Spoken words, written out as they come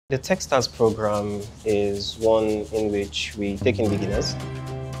The TechStars program is one in which we take in beginners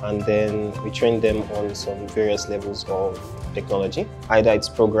and then we train them on some various levels of technology. Either it's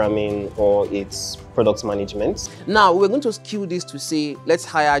programming or it's product management. Now, we're going to skew this to say, let's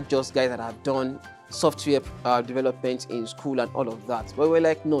hire just guys that have done software development in school and all of that. But we're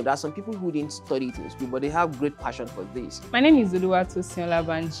like, no, there are some people who didn't study it in school, but they have great passion for this. My name is Oluwatosin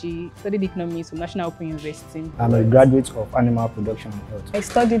Olabanji, studied economics from National Open University. I'm a graduate of animal production and health. I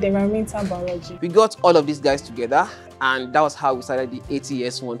studied environmental biology. We got all of these guys together, and that was how we started the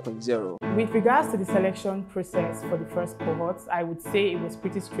ATS 1.0. With regards to the selection process for the first cohort, I would say it was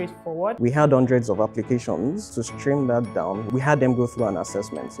pretty straightforward. We had hundreds of applications. To stream that down, we had them go through an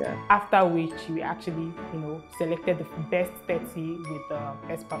assessment, After which we actually, selected the best 30 with the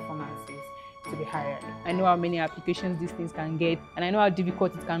best performances to be hired. I know how many applications these things can get, and I know how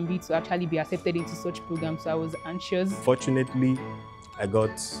difficult it can be to actually be accepted into such programs, so I was anxious. Fortunately, I got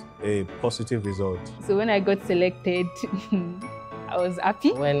a positive result. So when I got selected, I was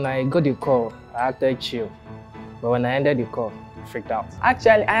happy. When I got the call, I acted chill. But when I ended the call, I freaked out.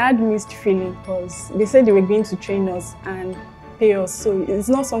 Actually, I had mixed feeling because they said they were going to train us and pay us. So it's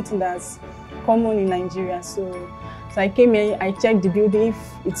not something that's common in Nigeria. So I came here, I checked the building if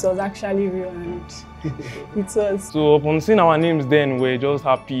it was actually real, and it was. So upon seeing our names then, we're just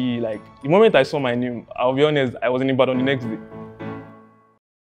happy. Like, the moment I saw my name, I'll be honest, I was in Ibadan the next day.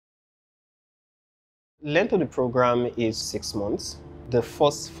 Length of the program is 6 months. The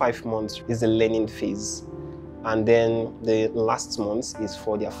first 5 months is the learning phase. And then the last month is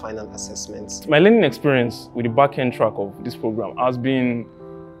for their final assessments. My learning experience with the back-end track of this program has been,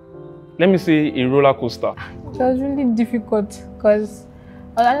 let me say, a roller coaster. It was really difficult because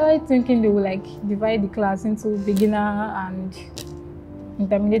I was actually thinking they would divide the class into beginner and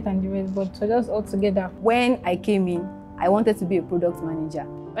intermediate and the rest, but so just all together. When I came in, I wanted to be a product manager.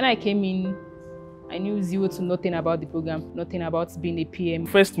 When I came in, I knew zero to nothing about the program, nothing about being a PM.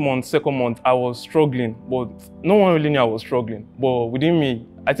 First month, second month, I was struggling, but no one really knew I was struggling. But within me,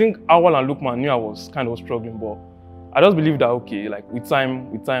 I think Awal and Lukman knew I was kind of struggling, but I just believed that, okay, with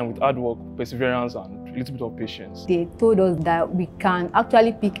time, with hard work, perseverance, and a little bit of patience. They told us that we can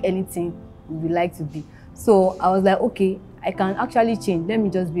actually pick anything we like to be. So I was like, okay, I can actually change. Let me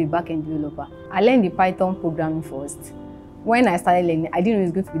just be a back-end developer. I learned the Python programming first. When I started learning, I didn't know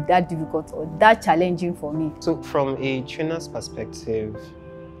it was going to be that difficult or that challenging for me. So from a trainer's perspective,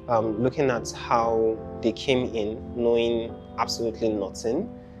 looking at how they came in knowing absolutely nothing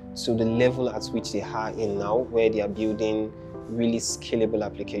to the level at which they are in now, where they are building really scalable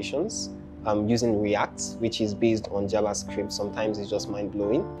applications using React, which is based on JavaScript. Sometimes it's just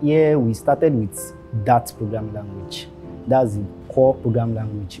mind-blowing. Yeah, we started with that programming language. That's the core programming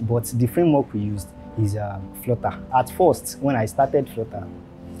language, but the framework we used is Flutter. At first, when I started Flutter,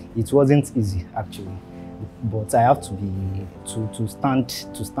 it wasn't easy actually, but I have to be to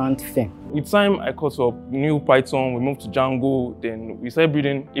stand firm. With time, I caught up, knew Python, we moved to Django, then we started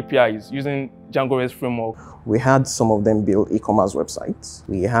building APIs using Django REST framework. We had some of them build e-commerce websites.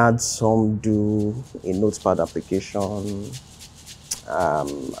 We had some do a notepad application.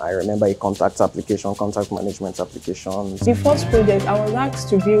 I remember a contact application, contact management application. The first project, I was asked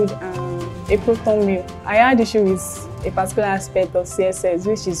to build a Proton mail. I had issue with a particular aspect of CSS,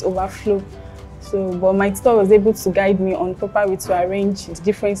 which is overflow. But my tutor was able to guide me on proper way to arrange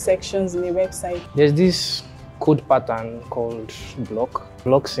different sections in a website. There's this code pattern called block.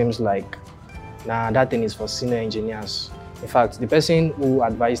 Block seems like, nah, that thing is for senior engineers. In fact, the person who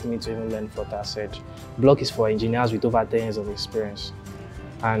advised me to even learn Flutter said, block is for engineers with over 10 years of experience.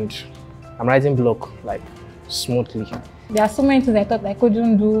 And I'm writing block smoothly. There are so many things I thought I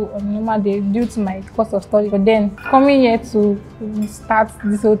couldn't do on a normal day due to my course of study. But then coming here to start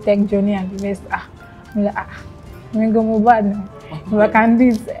this whole tech journey and the rest, I'm like, I'm going to go more bad now. If I can do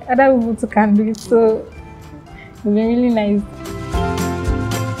it, other people too can do it. So it's been really nice.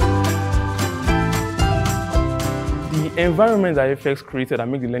 The environment that AFEX created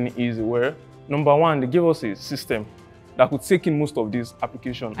and make the learning easy were, number one, they gave us a system that could take in most of these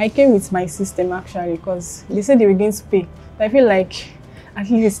applications. I came with my system actually because they said they were going to pay. I feel like at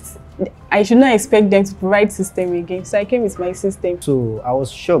least I should not expect them to provide system again. So I came with my system. So I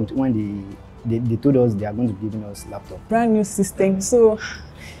was shocked when they told us they are going to be giving us laptop. Brand new system. So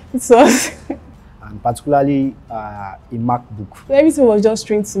it was and particularly a MacBook. So everything was just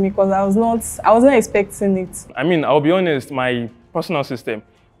strange to me because I was not expecting it. I mean, I'll be honest, my personal system,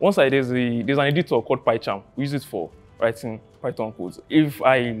 once there's an editor called PyCharm. We use it for writing Python codes. If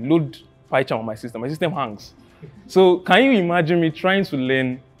I load PyCharm on my system hangs. So can you imagine me trying to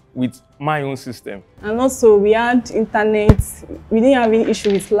learn with my own system. And also we had internet, we didn't have any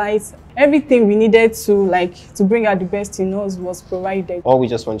issue with lights. Everything we needed to bring out the best in us was provided. All we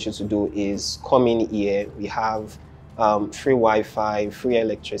just want you to do is come in here. We have free Wi-Fi, free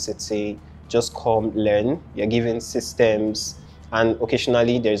electricity. Just come learn. You're given systems, and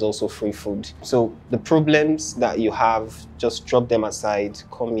occasionally there's also free food. So the problems that you have, just drop them aside,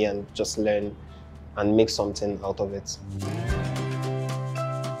 come here and just learn and make something out of it.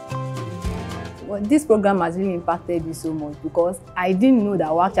 Well, this program has really impacted me so much because I didn't know that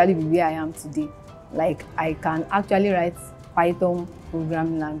I would actually be where I am today. Like, I can actually write Python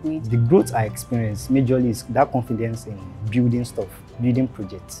programming language. The growth I experienced majorly is that confidence in building stuff, building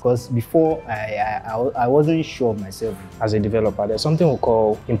projects. Because before, I wasn't sure of myself. As a developer, there's something we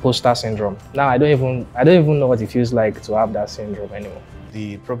call imposter syndrome. Now I don't even know what it feels like to have that syndrome anymore.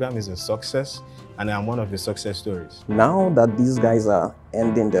 The program is a success, and I'm one of the success stories. Now that these guys are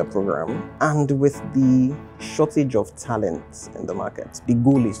ending their program, and with the shortage of talent in the market, the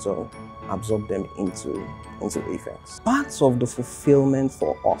goal is to absorb them into AFEX. Part of the fulfillment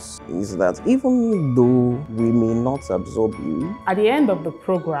for us is that even though we may not absorb you, at the end of the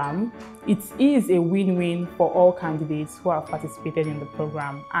program, it is a win-win for all candidates who have participated in the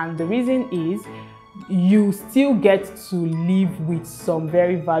program. And the reason is you still get to live with some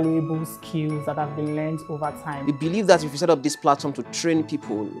very valuable skills that have been learned over time. We believe that if we set up this platform to train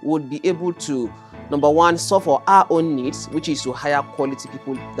people, we'll be able to, number one, solve for our own needs, which is to hire quality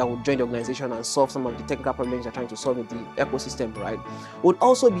people that will join the organization and solve some of the technical problems they're trying to solve with the ecosystem, right? We'll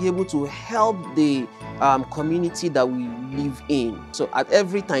also be able to help the community that we live in. So at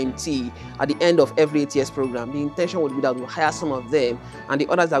every time T, at the end of every ATS program, the intention would be that we'll hire some of them, and the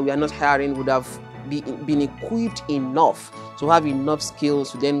others that we are not hiring would have been equipped enough to have enough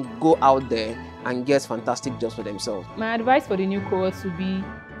skills to then go out there and get fantastic jobs for themselves. My advice for the new cohorts would be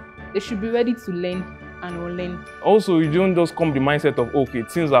they should be ready to learn and unlearn. Also, you don't just come the mindset of, okay,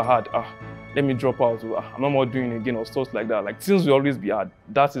 things are hard, let me drop out, I'm not more doing it again, or stuff like that. Like, things will always be hard.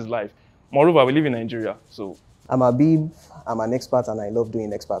 That is life. Moreover, we live in Nigeria, so. I'm Habib, I'm an expert and I love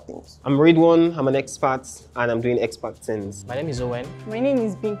doing expert things. I'm Ridwan, I'm an expert and I'm doing expert things. My name is Owen. My name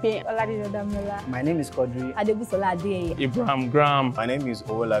is Bimpe. My name is Kodri. Adebusola Adeye. Abraham Graham. My name is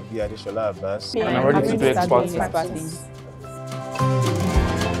Owolabi Adeshola Abbas. And I'm ready to do expert things. things.